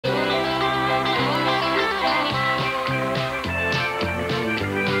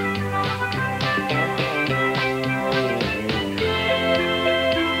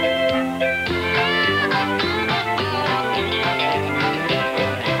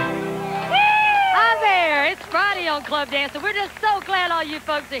on Club Dancing. We're just so glad all you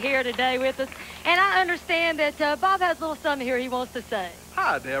folks are here today with us. And I understand that Bob has a little something here he wants to say.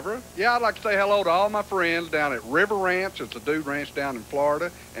 Hi, Deborah. Yeah, I'd like to say hello to all my friends down at River Ranch. It's a dude ranch down in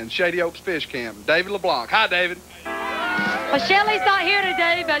Florida. And Shady Oaks Fish Camp. David LeBlanc. Hi, David. Well, Shelley's not here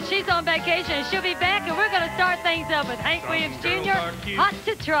today, but she's on vacation, and she'll be back, and we're going to start things up with Hank Williams Jr., Hot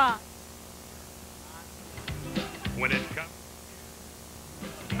to Trot. When it comes,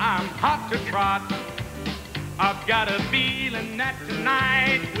 I'm hot to trot. I've got a feeling that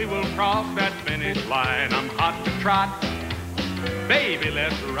tonight we will cross that finish line. I'm hot to trot. Baby,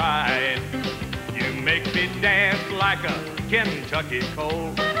 let's ride. You make me dance like a Kentucky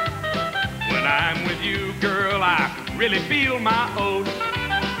colt. When I'm with you, girl, I really feel my oats.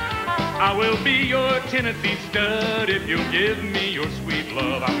 I will be your Tennessee stud if you'll give me your sweet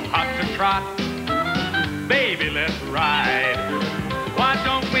love. I'm hot to trot. Baby, let's ride. Why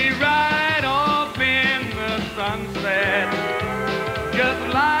don't we ride off in the sunset,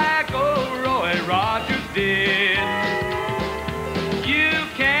 just like old Roy Rogers did? You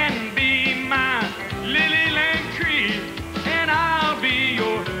can be my Lily Langtree, and I'll be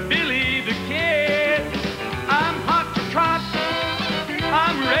your Billy the Kid. I'm hot to trot,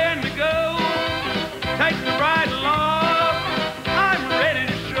 I'm ready to go. Take the ride along, I'm ready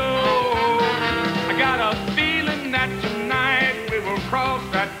to show. I got a feeling that tonight we will cross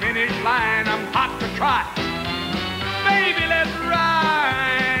that finish line. I'm hot to trot. Baby, let's ride.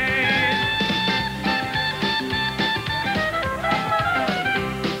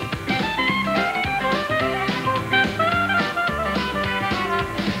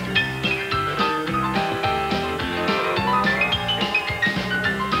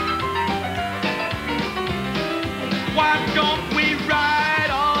 Why don't we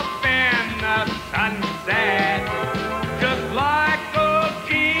ride off in the sunset, just like old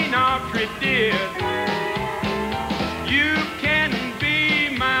Gene Autry did? You can be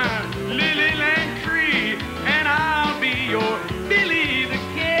my Lily Langtree, and I'll be your Billy the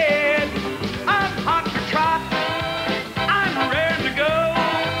Kid. I'm hot to trot, I'm ready to go.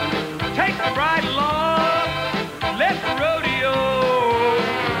 Take the bride along, let's rodeo.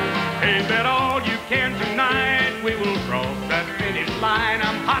 Hey, bet all you can tonight, we will cross that finish line.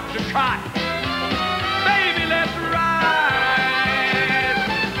 I'm hot to trot. Baby, let's ride.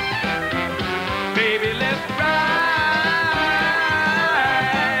 Baby, let's ride.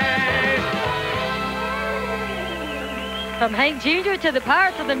 From Hank Jr. to the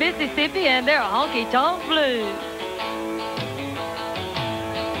Pirates of the Mississippi and their honky-tonk blues.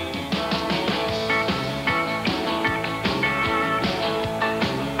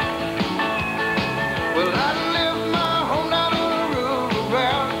 Well, I left my home down on the rural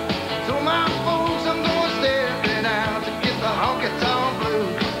route. Told my folks I'm going stepping out to get the honky-tonk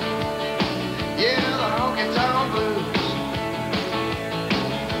blues. Yeah, the honky-tonk blues.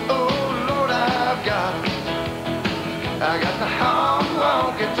 Oh, Lord, I've got 'em. I got the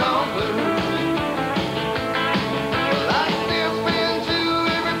honky-tonk blues. Well, I step into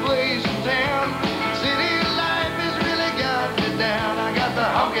every place in town. City life has really got me down. I got the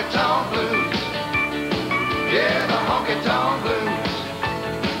honky-tonk blues. Yeah, the honky-tonk blues.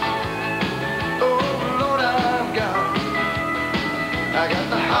 Oh, Lord, I've got 'em. I got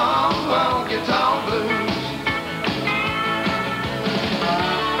the honky-tonk blues.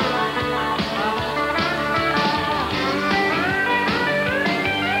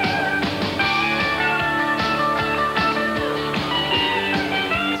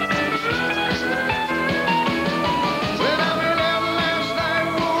 When I went out last night,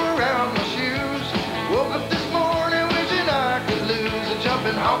 wore around my shoes. Woke up this morning wishing I could lose the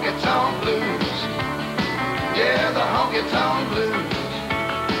jumping honky-tonk blues. Yeah, the honky-tonk blues.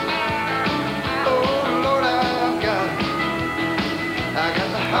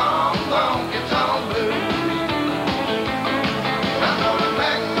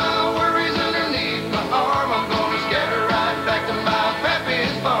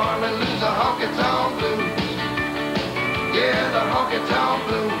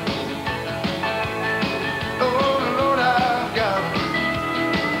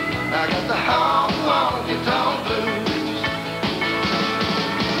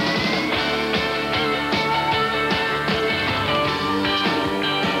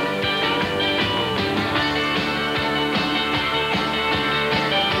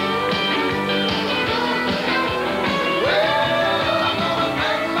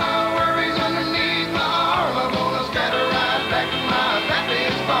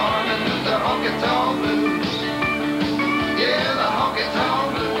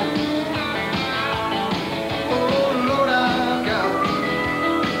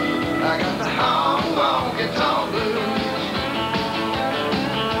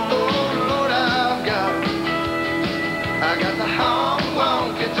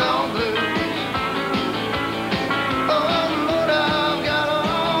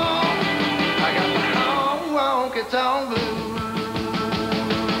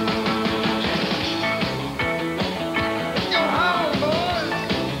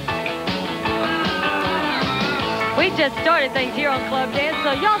 just started things here on Club Dance,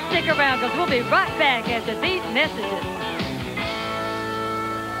 so y'all stick around because we'll be right back after these messages.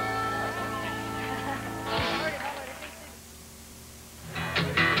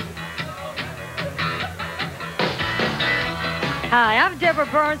 Hi, I'm Deborah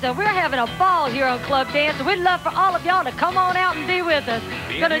Burns, and we're having a ball here on Club Dance. We'd love for all of y'all to come on out and be with us.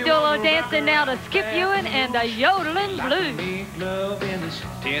 Gonna do a little dancing now to Skip Ewan and the Yodeling Blues. Love in his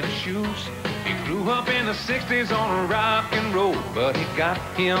tennis shoes. He grew up in the 60s on rock and roll, but he got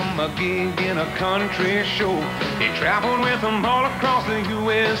him a gig in a country show. He traveled with them all across the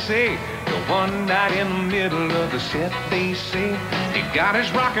USA. Till one night in the middle of the set, they say, he got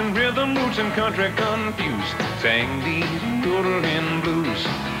his rock and rhythm roots and country confused. Sang these yodeling blues.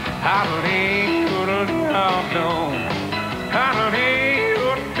 Howdy, yodeling-do-do. Howdy,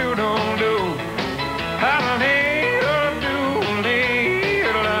 yodeling-do-do. Howdy,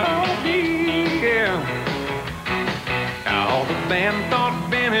 the band thought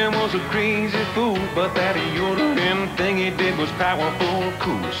Benny was a crazy fool, but that yodeling thing he did was powerful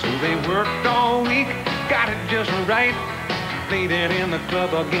cool. So they worked all week, got it just right. Played it in the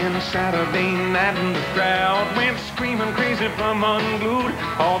club again Saturday night, and the crowd went screaming crazy from unglued.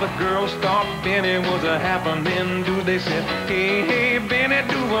 All the girls thought Benny was a happening dude. They said, hey, hey, Benny,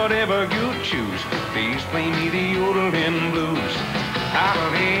 do whatever you choose. Please play me the yodeling blues.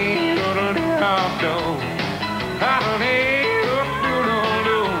 Howdy, yodeling-do. Howdy,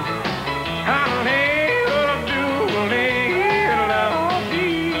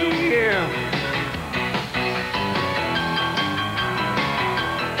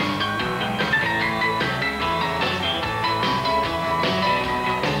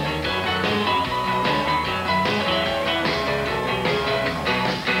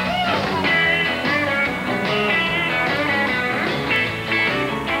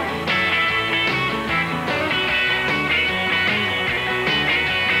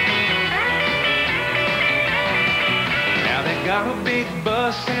 got a big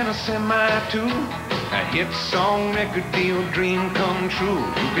bus and a semi too. A hit song, record deal, dream come true.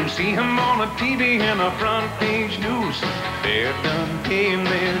 You can see him on the TV in the front page news. They're done paying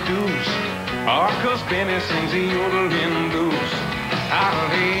their dues. Cause Benny sings the yodeling blues.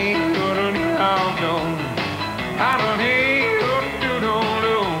 Howdy, yodeling-do. Howdy,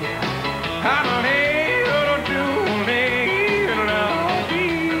 yodeling-do. Howdy.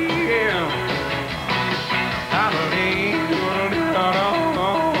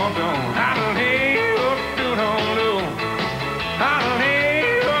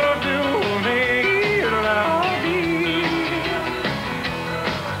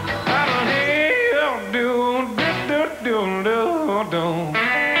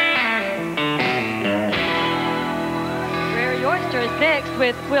 Rare Oyster is next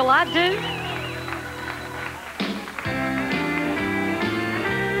with Will I Do?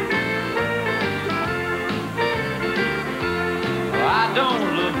 I don't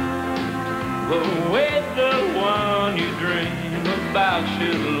look the way the one you dream about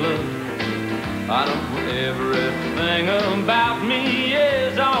should look. I know everything about me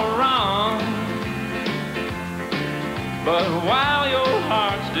is all wrong, but while your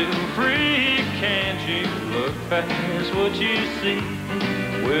heart's still free, can't you look past what you see?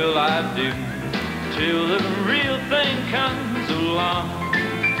 Will I do till the real thing comes along?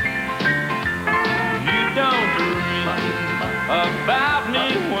 You don't dream about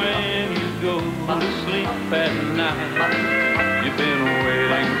me when you go to sleep at night. You've been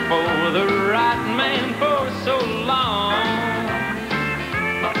waiting for the right man for so long,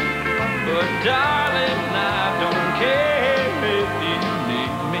 but darling, I don't care if you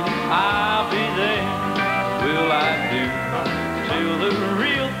need me, I'll be there. Will I do till the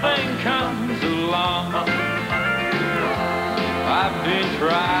real thing comes along? I've been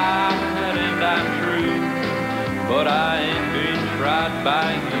tried and I'm true, but I ain't been tried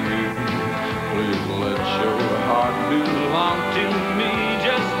by you. Please let your heart belong to me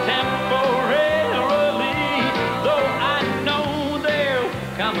just temporarily. Though I know there'll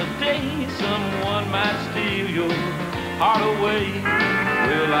come a day someone might steal your heart away.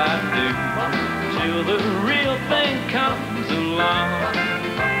 Will I do till the real thing comes along?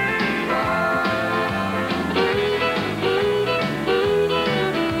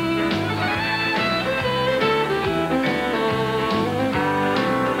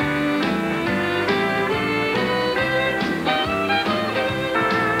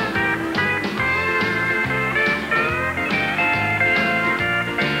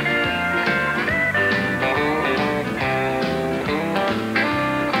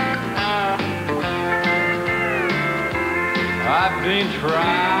 I've been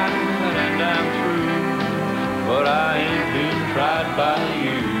tried and I'm true, but I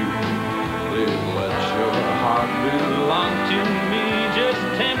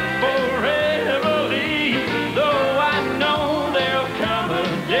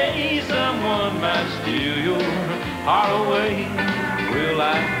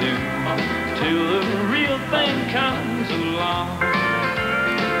do till the real thing comes along.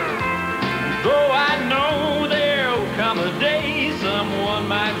 Though I know there'll come a day someone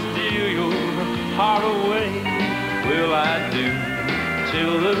might steal your heart away, will I do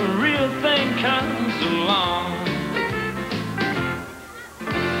till the real thing comes along.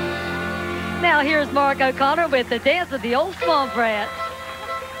 Now here's Mark O'Connor with the Dance of the Old Swamp Rats.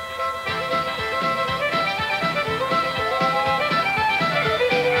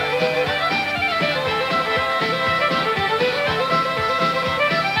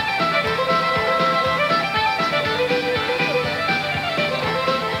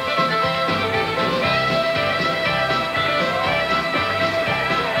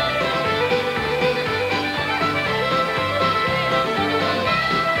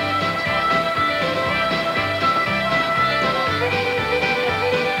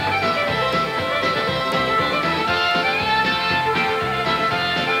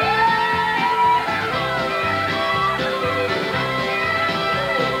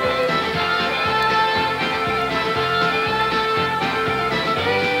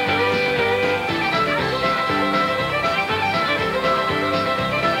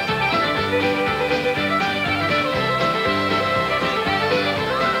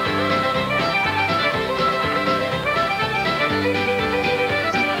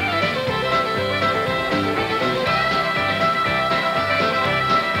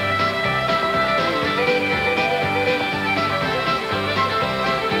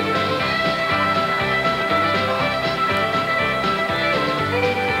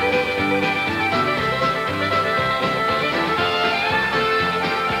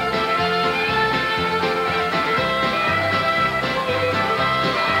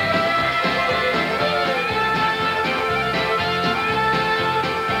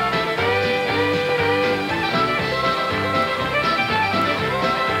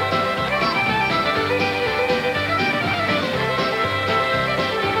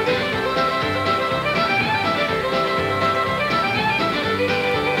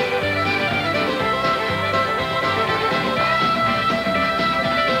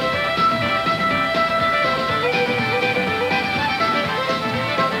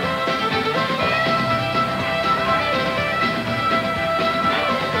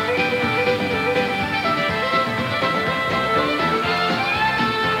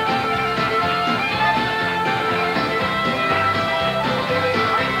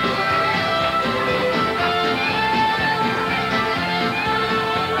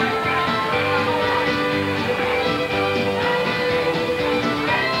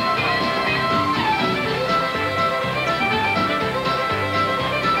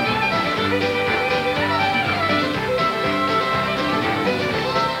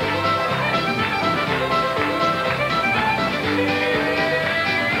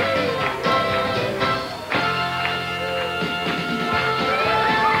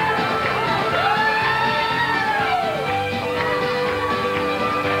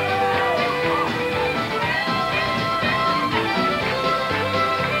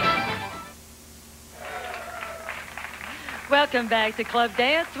 Welcome back to Club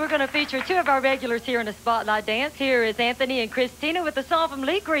Dance. We're going to feature two of our regulars here in the Spotlight Dance. Here is Anthony and Christina with the song from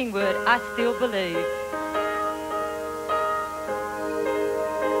Lee Greenwood, I Still Believe.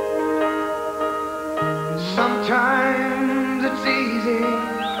 Sometimes it's easy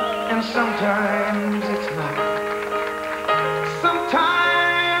and sometimes it's not.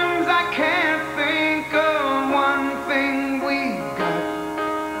 Sometimes I can't think of one thing we've got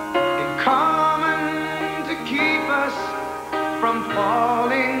in common to keep us from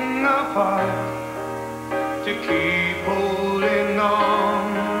falling apart, to keep holding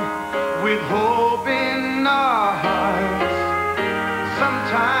on with hope in our hearts.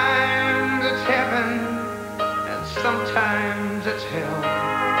 Sometimes it's heaven and sometimes it's hell.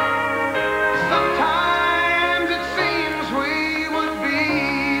 Sometimes it seems we would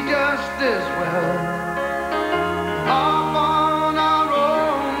be just as well off on our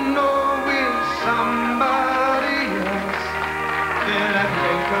own or with somebody else. Then I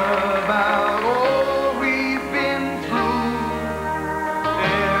think about all we've been through.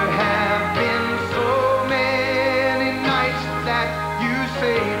 There have been so many nights that you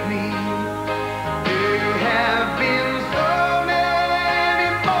saved me. There have been so many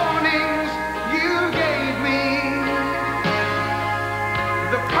mornings you gave me.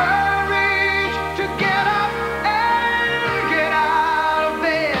 The courage to get up and get out of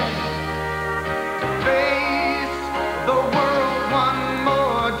bed, to face the world one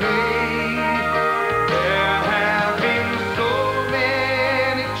more day. There have been so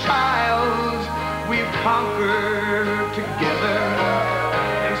many trials we've conquered together,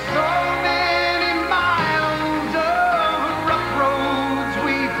 and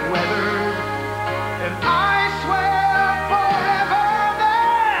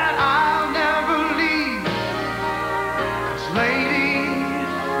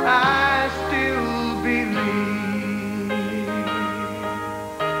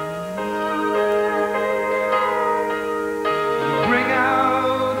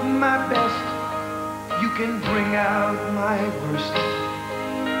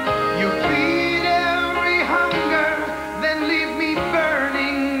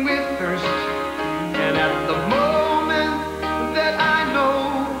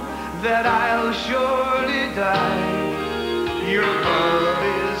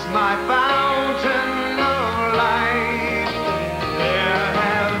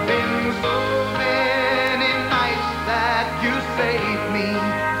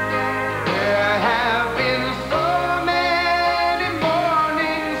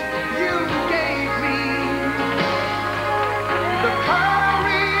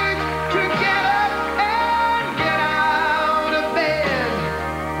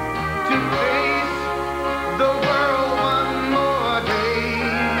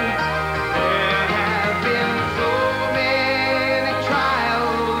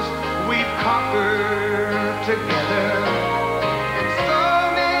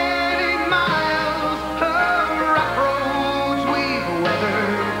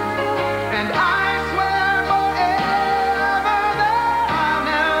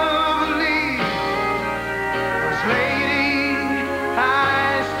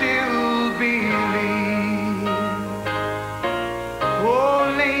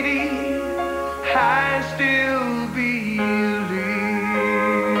I still believe.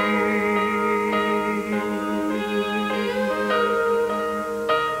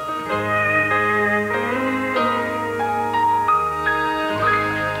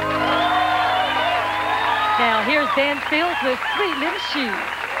 Now here's Dan Fields with Sweet Little Shoes.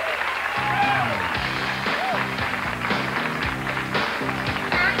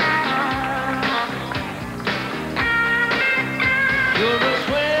 You're a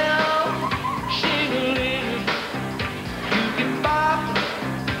swell shingling. You can bop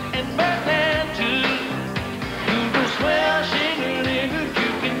and Birdland too. You're a swell shingling. You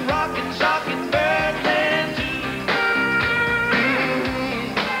can rock and sock and Birdland too.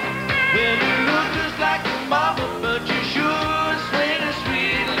 Well, you look just like your mama, but you sure swing a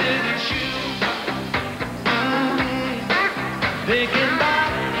sweet little shoe. They can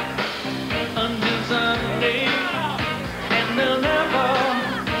bop until Sunday, and they'll never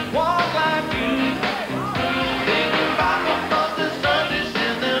walk like you. They can bop above the Sundays,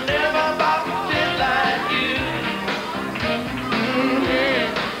 and they'll never bop a bit like you.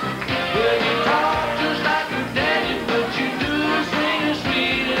 Well, you talk just like your daddy, but you do swing a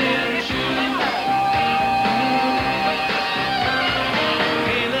sweet little shoe.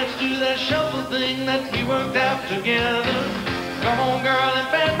 Hey, let's do that shuffle thing that we worked out together. Come on, girl, and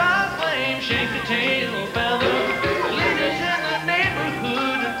fan my flame, shake your tail feather. Ladies in the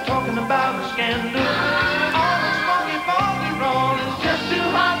neighborhood are talking about a scandal. All this funky, funky roll is just too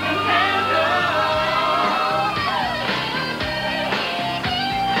hot to handle.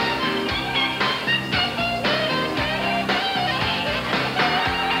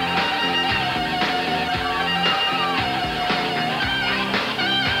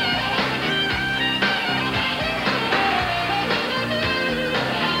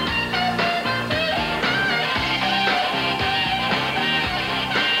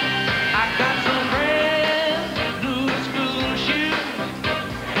 I got some brand new school shoes,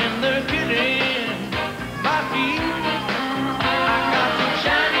 and they're getting my feet. I got some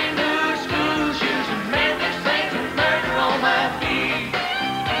shiny new school shoes, and man, these things are murder on my feet.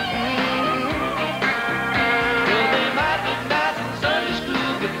 Well, they might look nice in Sunday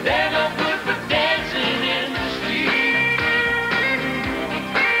school, but they're no good for dancing in the street.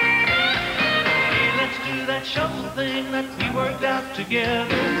 Hey, let's do that shuffle thing that we worked out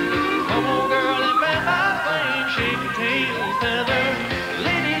together. Come on, girl, and fan my flame, shake your tail feather.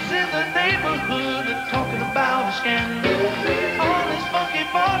 Ladies in the neighborhood are talking about a scandal. All this funky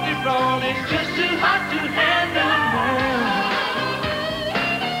party roll is just too hot to handle.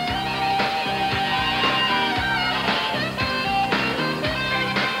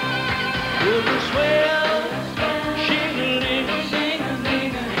 You're a swell shingling.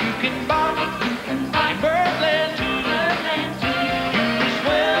 You can bop Birdland too. You're a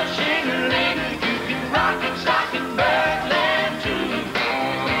swell shingling. You can rock and sock and Birdland too.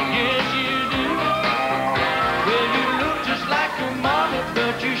 Yes, you do. Well, you look just like your mama,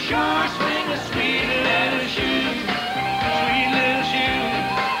 but you sure swing a sweet little shoe. Sweet little shoe.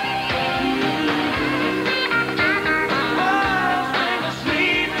 Oh, swing a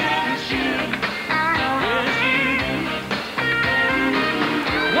sweet little shoe. Yes, you do.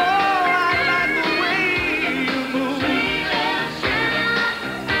 Whoa, I like the way you move.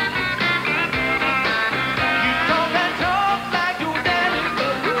 You talk that talk like your daddy,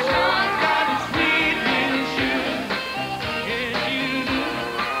 but you sure got a sweet little shoe. Yes, you do.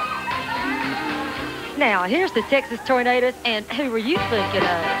 Now here's the Texas Tornadoes, and who were you thinking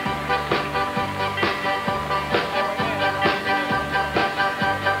of?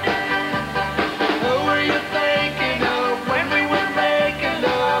 Who were you thinking of when we were making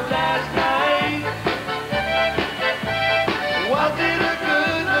love last night? Was it a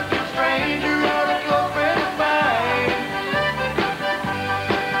good-looking stranger or a close friend of mine?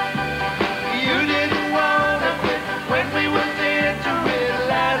 You didn't wanna quit when we was into it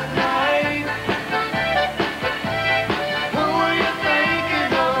last night. Who were you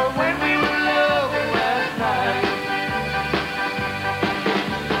thinking of when we were loving last night?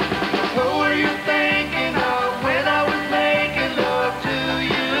 Who were you thinking of when I was making love to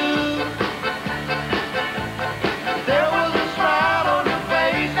you? There was a smile on your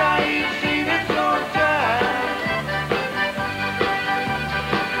face, I ain't seen it some time.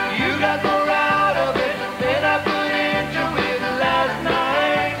 You got more out of it than I put into it last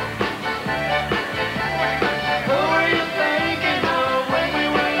night. Who were you thinking of when we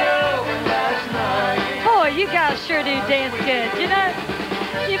were loving last night? Boy, you guys sure do dance good, you know?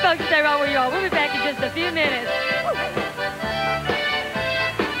 You folks stay right where you are. We'll be back in just a few minutes.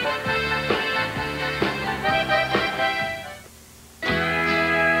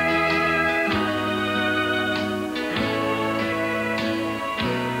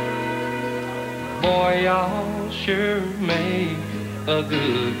 y'all sure make a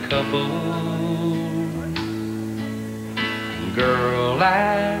good couple. Girl,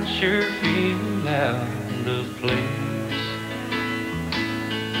 I sure feel out of place.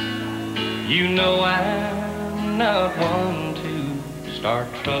 You know I'm not one to start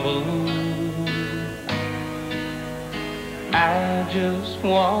trouble. I just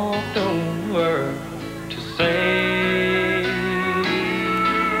walked over to say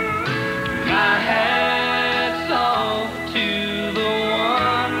my hat's off to the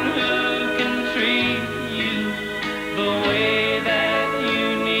one who can treat you the way that you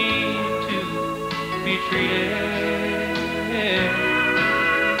need to be treated.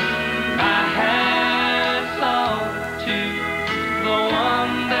 My hat's off to the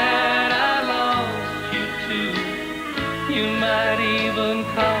one that I lost you to. You might even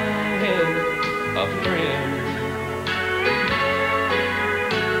call him a friend.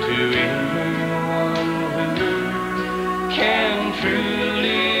 To anyone who can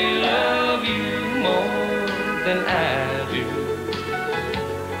truly love you more than I do,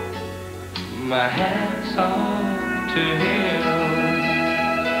 my hat's off to him.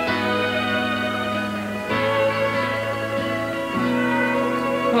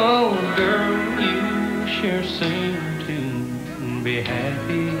 Oh, girl, you sure seem to be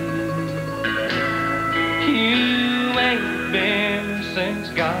happy. You ain't been since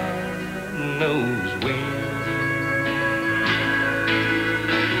God knows when.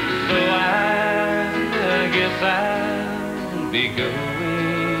 So I guess I'll be going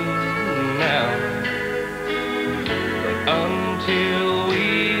now. But until we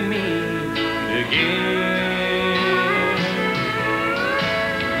meet again,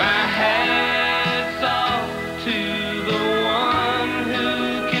 my hat's off to the one who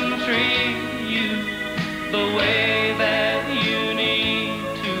can treat you the way that you need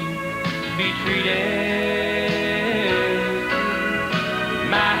to be treated.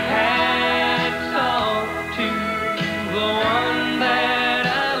 My hat's off to the one that I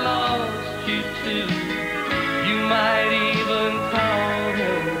lost you to. You might even call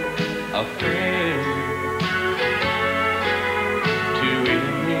him a friend. To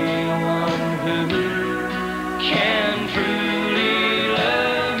anyone who can truly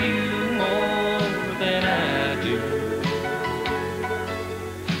love you more than I do,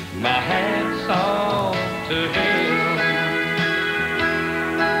 my hat's off to him.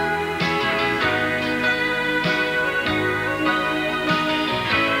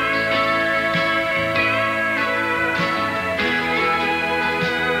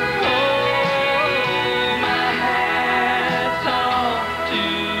 Oh, my hat's off to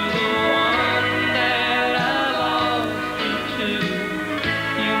the one that I lost you to.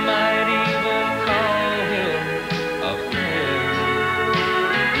 You might even call him a friend.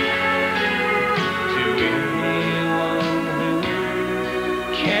 To anyone who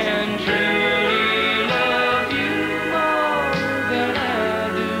can truly love you more than I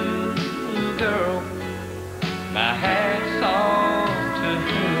do, girl, my hat's off to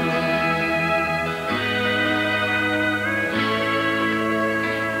him.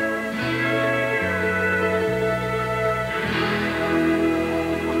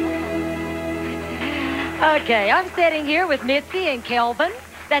 Okay, I'm sitting here with Mitzi and Kelvin.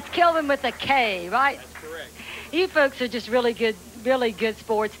 That's Kelvin with a K, right? That's correct. You folks are just really good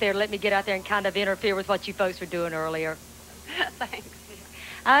sports there. Let me get out there and kind of interfere with what you folks were doing earlier. Thanks.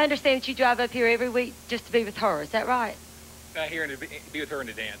 I understand that you drive up here every week just to be with her. Is that right? Here and to be with her and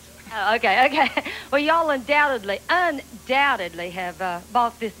to dance. Oh, okay. Well, y'all undoubtedly have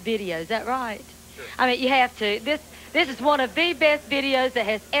bought this video. Is that right? Sure. I mean, you have to. This is one of the best videos that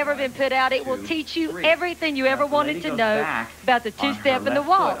has ever been put out. It will teach you everything you ever wanted to know about the two-step and the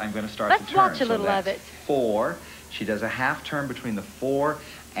walk. I'm going to start Let's the turn. watch a little of it. 4. She does a half turn between the 4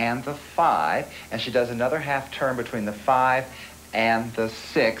 and the 5, and she does another half turn between the 5 and the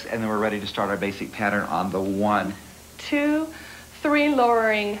 6, and then we're ready to start our basic pattern on the 1. 2, 3,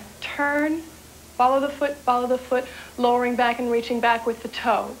 lowering, turn, follow the foot, lowering back and reaching back with the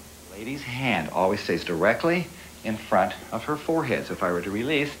toe. Lady's hand always stays directly in front of her forehead. So if I were to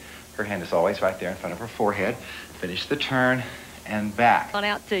release, her hand is always right there in front of her forehead. Finish the turn and back. On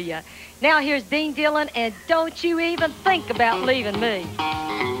out to you. Now here's Dean Dillon, and don't you even think about leaving me.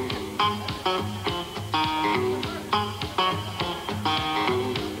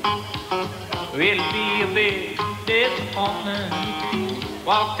 It'll be a big disappointment if you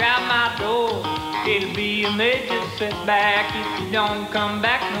walk out my door. It'll be a major setback if you don't come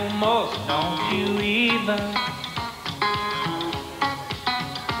back no more. So don't you even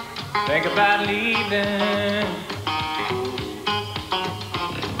think about leaving.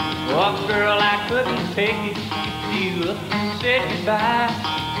 What 'Cause girl, I couldn't take it. You looked and said goodbye.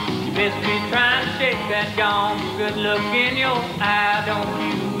 You missed me trying to shake that gone good look in your eye. Don't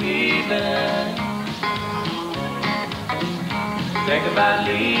you even think about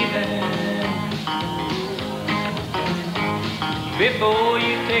leaving. Before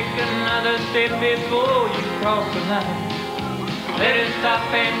you take another step, before you cross the line, let it stop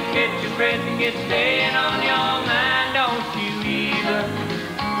and catch your breath and get staying on your mind. Don't you even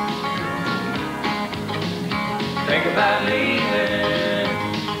think about leaving.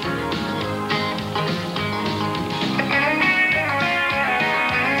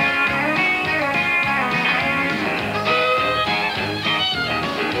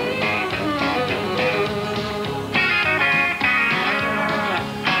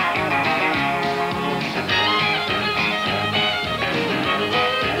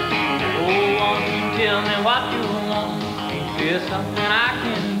 Tell me what you want. Is there something I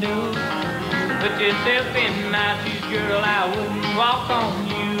can do? Put yourself in my shoes, girl. I wouldn't walk on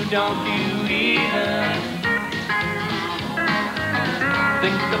you. Don't you even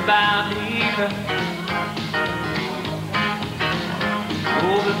think about leaving.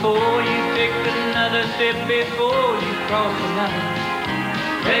 Oh, before you take another step, before you cross the line,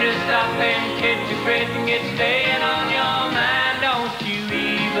 better stop and catch your breath and get staying on your mind. Don't you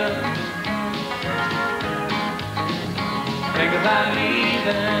even think about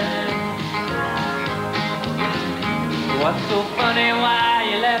leaving. What's so funny? Why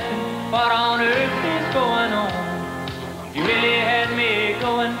you laughing? What on earth is going on? You really had me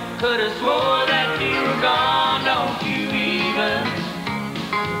going. Could have swore that you were gone. Don't you even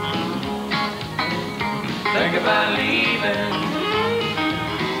think about leaving.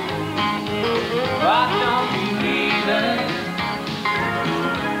 Why don't you even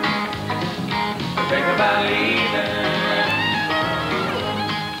think about leaving?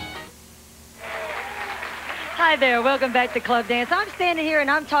 Hi there, welcome back to Club Dance. I'm standing here and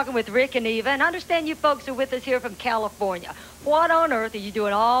I'm talking with Rick and Eva, and I understand you folks are with us here from California. What on earth are you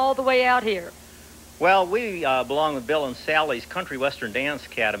doing all the way out here? Well, we belong with Bill and Sally's Country Western Dance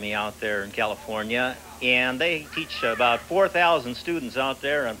Academy out there in California, and they teach about 4,000 students out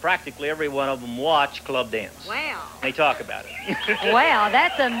there, and practically every one of them watch Club Dance. Wow. They talk about it. Wow,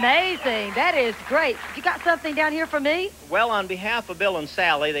 that's amazing. That is great. You got something down here for me? Well, on behalf of Bill and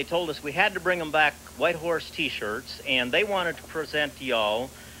Sally, they told us we had to bring them back White Horse T-shirts, and they wanted to present to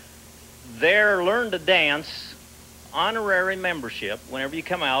y'all their Learn to Dance honorary membership whenever you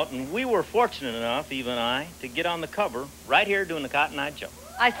come out, and we were fortunate enough, Eva and I, to get on the cover right here doing the Cotton Eye Joe.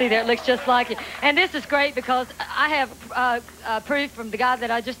 I see that. It looks just like it. And this is great because I have proof from the guy that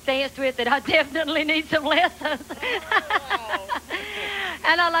I just danced with that I definitely need some lessons.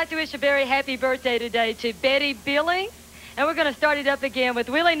 And I'd like to wish a very happy birthday today to Betty Billings. And we're going to start it up again with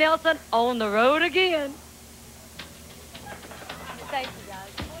Willie Nelson, On the Road Again. Thank you, guys.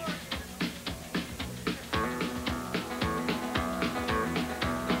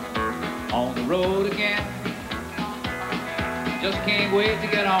 On the road again. Just can't wait to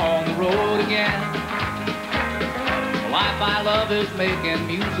get on the road again. The life I love is making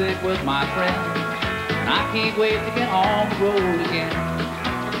music with my friends, and I can't wait to get on the road again.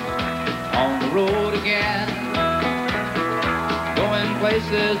 On the road again. Going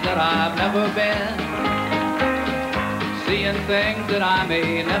places that I've never been, seeing things that I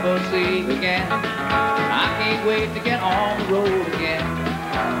may never see again. I can't wait to get on the road again.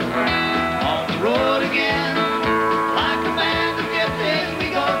 On the road again. Like a band of gypsies, we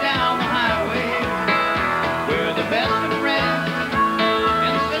go down the highway. We're the best of friends,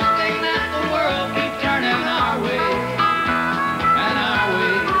 insisting that the world keep turning our way. And our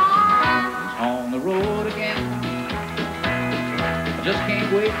way is on the road again. I just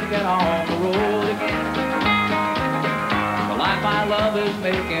can't wait to get on the road again. The life I love is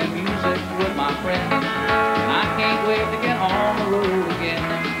making music with my friends, and I can't wait to get on the road again.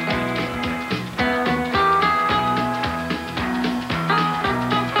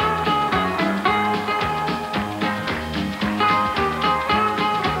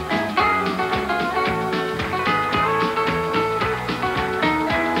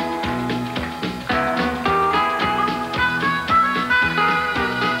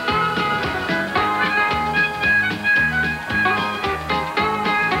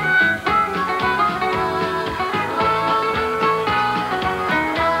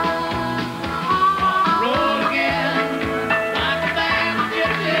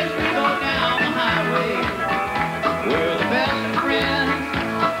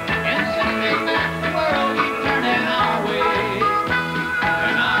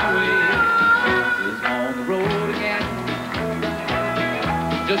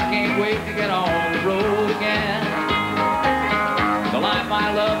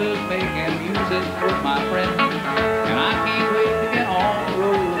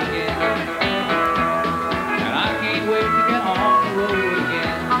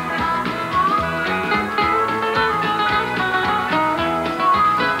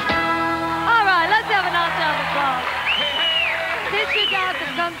 you guys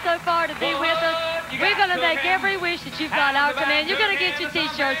have come so far to be with us. We're going to make every wish that you've got our command. You're going to get your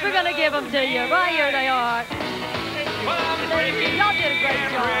T-shirts. We're going to give them to you. Right here they are. Y'all did a great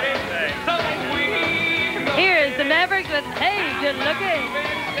job. Here is the Mavericks with Hey, Good Looking.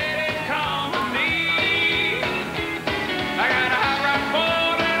 I got a hot rod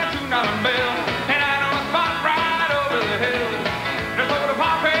Ford and a $2 bill, and I know a spot right over the hill. There's a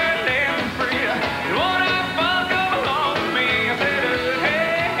pop and dancing free. You wanna fuck along with me? I said,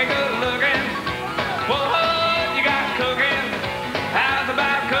 hey, good looking. What you got cooking? How's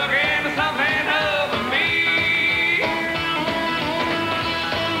about cooking something over me?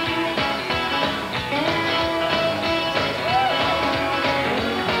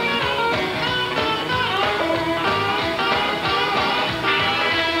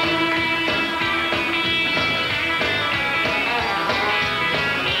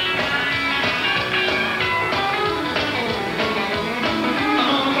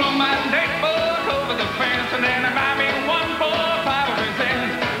 And then I buy me 1 for 5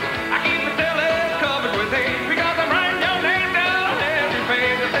 cents. I keep the cellar covered with age because I'm writing your name down on every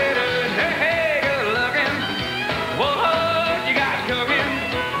page. I said, hey, hey, good looking. What you got cooking?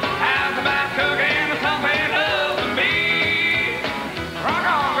 How's about cooking something over me? Rock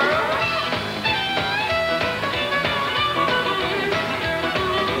on, girl.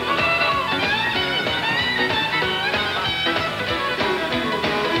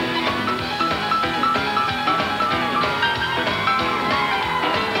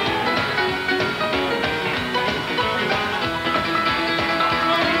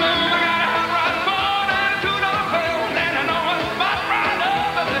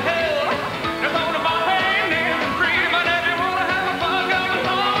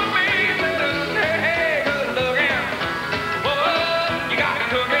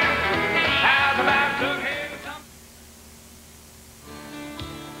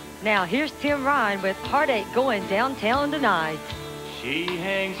 Now, here's Tim Ryan with Heartache Going Downtown Tonight. She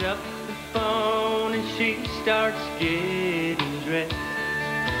hangs up the phone and she starts getting dressed.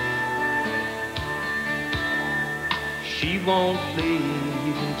 She won't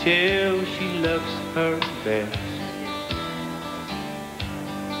leave until she looks her best.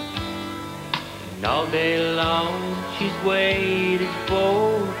 And all day long she's waited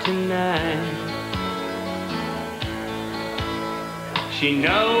for tonight. She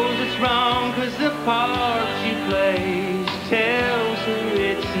knows it's wrong 'cause the part she plays tells her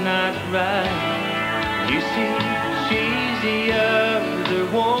it's not right. You see, she's the other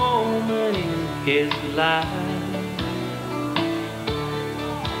woman in his life.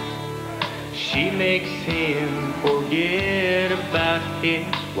 She makes him forget about his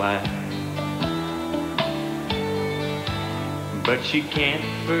wife. But she can't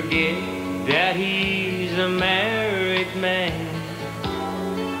forget that he's a married man.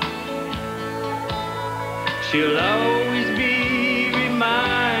 She'll always be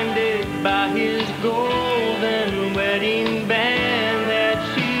reminded by his golden wedding band that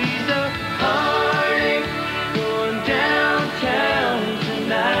she's a heartache going downtown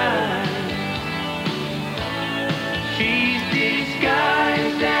tonight. She's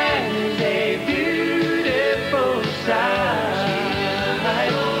disguised as a beautiful sight.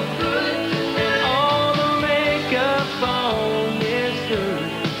 And all the makeup on this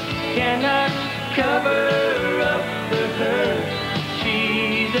earth cannot cover up the hurt.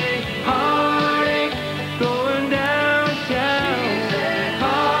 She's a heartache going downtown.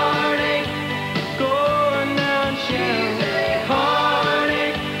 Heartache going downtown.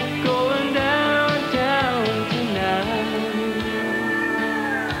 Heartache going downtown tonight.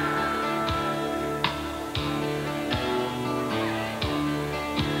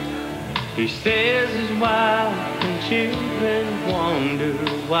 He says his wife and children wonder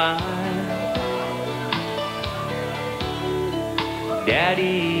why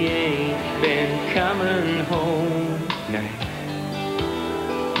Daddy ain't been coming home now.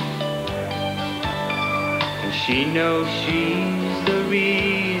 And she knows she's the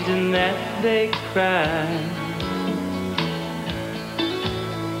reason that they cry.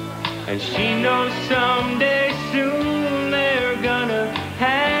 And she knows someday soon they're gonna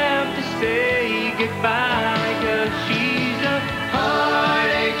have to say goodbye. 'Cause she's a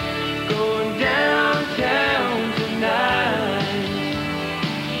heartache going downtown tonight.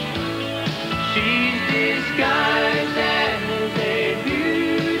 She's disguised as a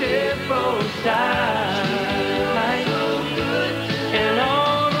beautiful sight. And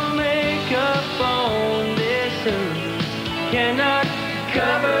all the makeup on this earth cannot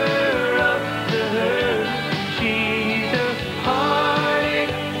cover up the hurt. She's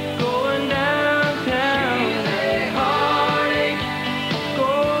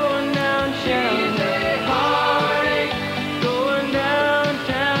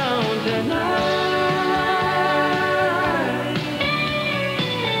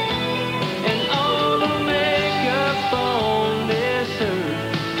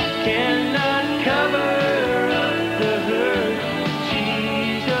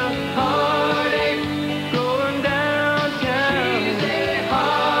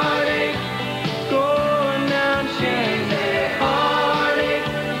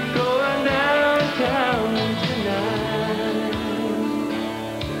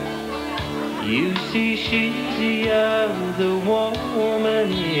she's the other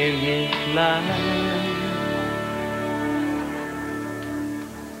woman in his life.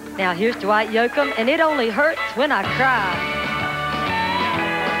 Now here's Dwight Yoakam, and It Only Hurts When I Cry.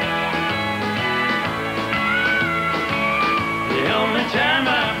 The only time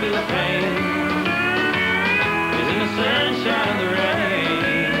I feel the pain is in the sunshine and the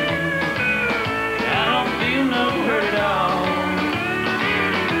rain. I don't feel no hurt at all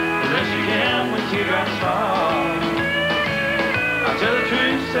unless you count when teardrops fall. I'll tell the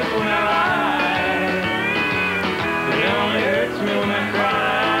truth except when I lie, but it only hurts me when I cry.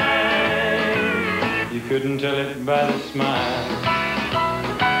 You couldn't tell it by the smile,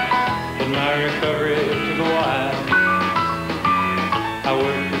 but my recovery took a while. I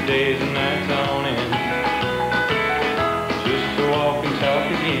worked for days and nights on end just to walk and talk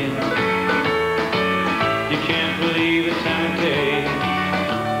again. You can't believe the time it takes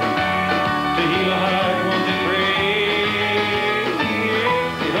to heal a heart once it breaks.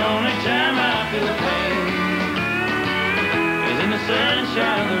 The only time I feel the pain is in the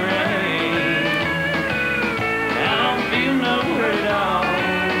sunshine and the rain. I don't feel no hurt at all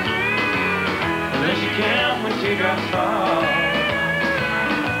unless you count when teardrops fall.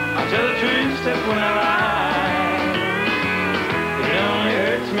 Tell the truth except when I lie, but it only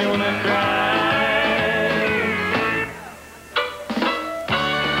hurts me when I cry.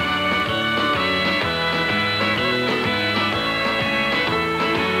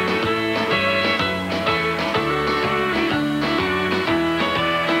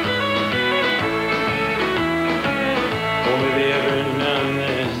 Or maybe every now and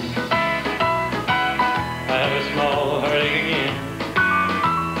then I have a small heartache again.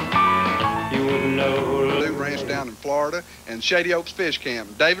 Ranch down in Florida, and Shady Oaks Fish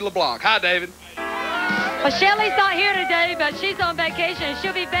Camp. David LeBlanc. Hi, David. Well, Shelley's not here today, but she's on vacation, and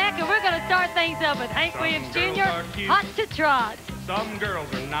she'll be back, and we're going to start things up with Hank Williams Jr., Hot to Trot. Some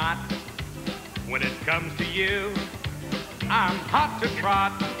girls are not. When it comes to you, I'm hot to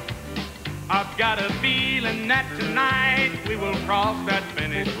trot. I've got a feeling that tonight we will cross that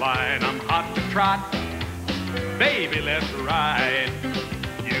finish line. I'm hot to trot. Baby, let's ride.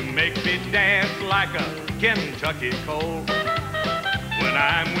 You make me dance like a Kentucky colt. When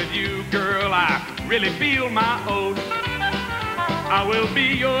I'm with you, girl, I really feel my oats. I will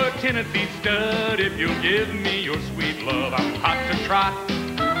be your Tennessee stud if you'll give me your sweet love. I'm hot to trot.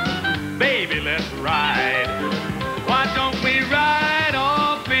 Baby, let's ride. Why don't we ride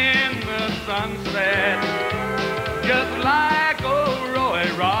off in the sunset, just like old Roy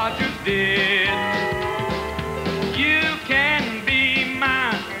Rogers did? You can be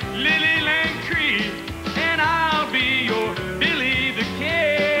my Lily Langtree, and I'll be your Billy the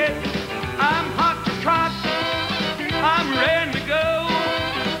Kid. I'm hot to trot, I'm ready to go.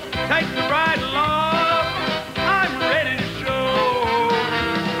 Take the ride along, I'm ready to show.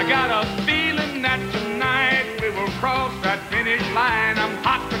 I got a feeling that tonight we will cross that finish line. I'm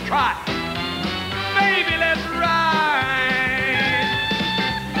hot to trot, baby, let's ride.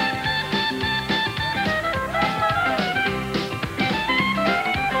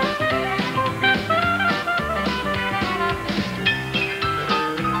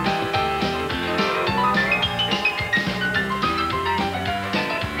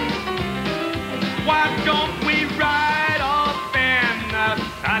 Why don't we ride off in the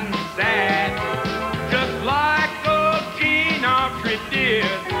sunset, just like old Gene Autry did?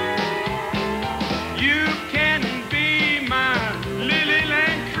 You can be my Lily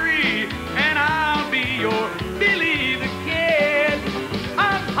Langtree, and I'll be your Billy the Kid.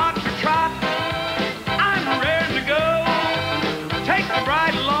 I'm hot to trot, I'm ready to go. Take the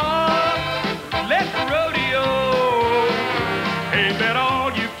bride along, let's rodeo. Hey, bet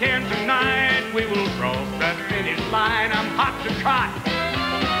all you can tonight, we will cross that finish line. I'm hot to trot,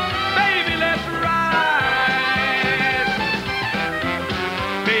 baby, let's ride.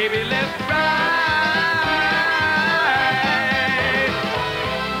 Baby, let's ride.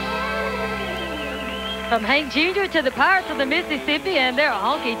 From Hank Jr. to the Pirates of the Mississippi and their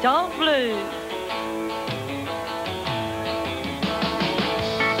Honky Tonk Blues.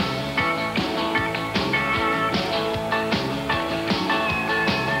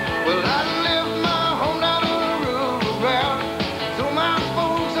 Well, I left my home down on the rural route. So my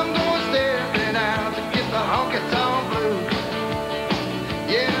folks, I'm going stepping out to get the honky tonk blues.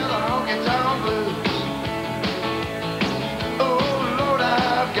 Yeah, the honky tonk blues. Oh Lord, I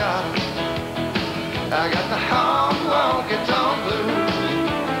got the honky tonk blues.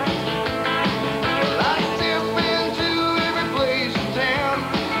 Well, I step into every place in town.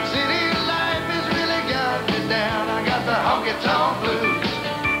 City life has really got me down. I got the honky tonk blues.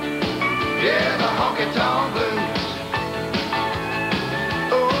 Yeah, the honky-tonk blues.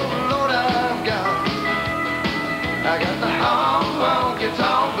 Oh, Lord, I got the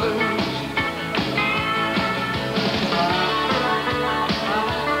honky-tonk blues.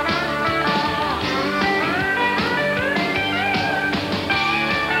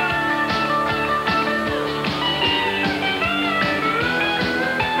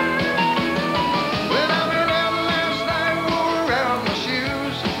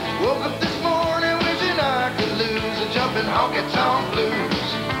 Honky-tonk blues,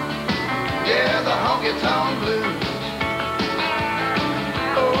 yeah, the honky-tonk blues.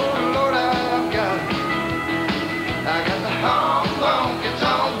 Oh, Lord, I got the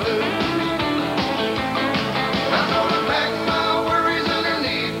honky-tonk blues. I'm gonna pack my worries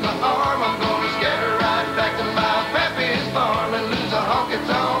underneath my arm. I'm gonna scatter right back to my pappy's farm and lose the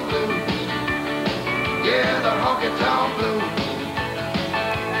honky-tonk blues, yeah, the honky-tonk blues.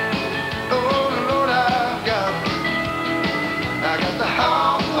 The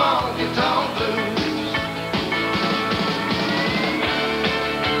honky-tonk blues.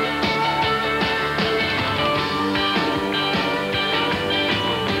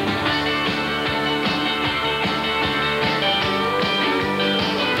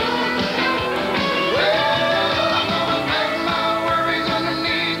 Well, I'm gonna pack my worries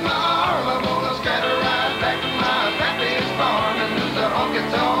underneath my arm. I'm gonna scatter right back to my pappy's farm and lose the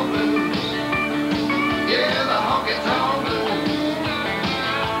honky-tonk blues. Yeah, the honky-tonk blues.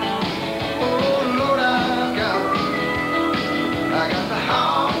 I got the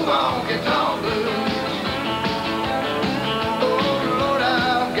honky-tonk blues. Oh, Lord, I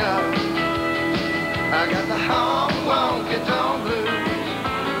got the honky-tonk blues.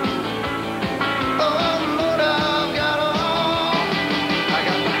 Oh, Lord, I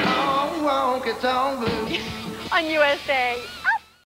got the honky-tonk blues. On USA.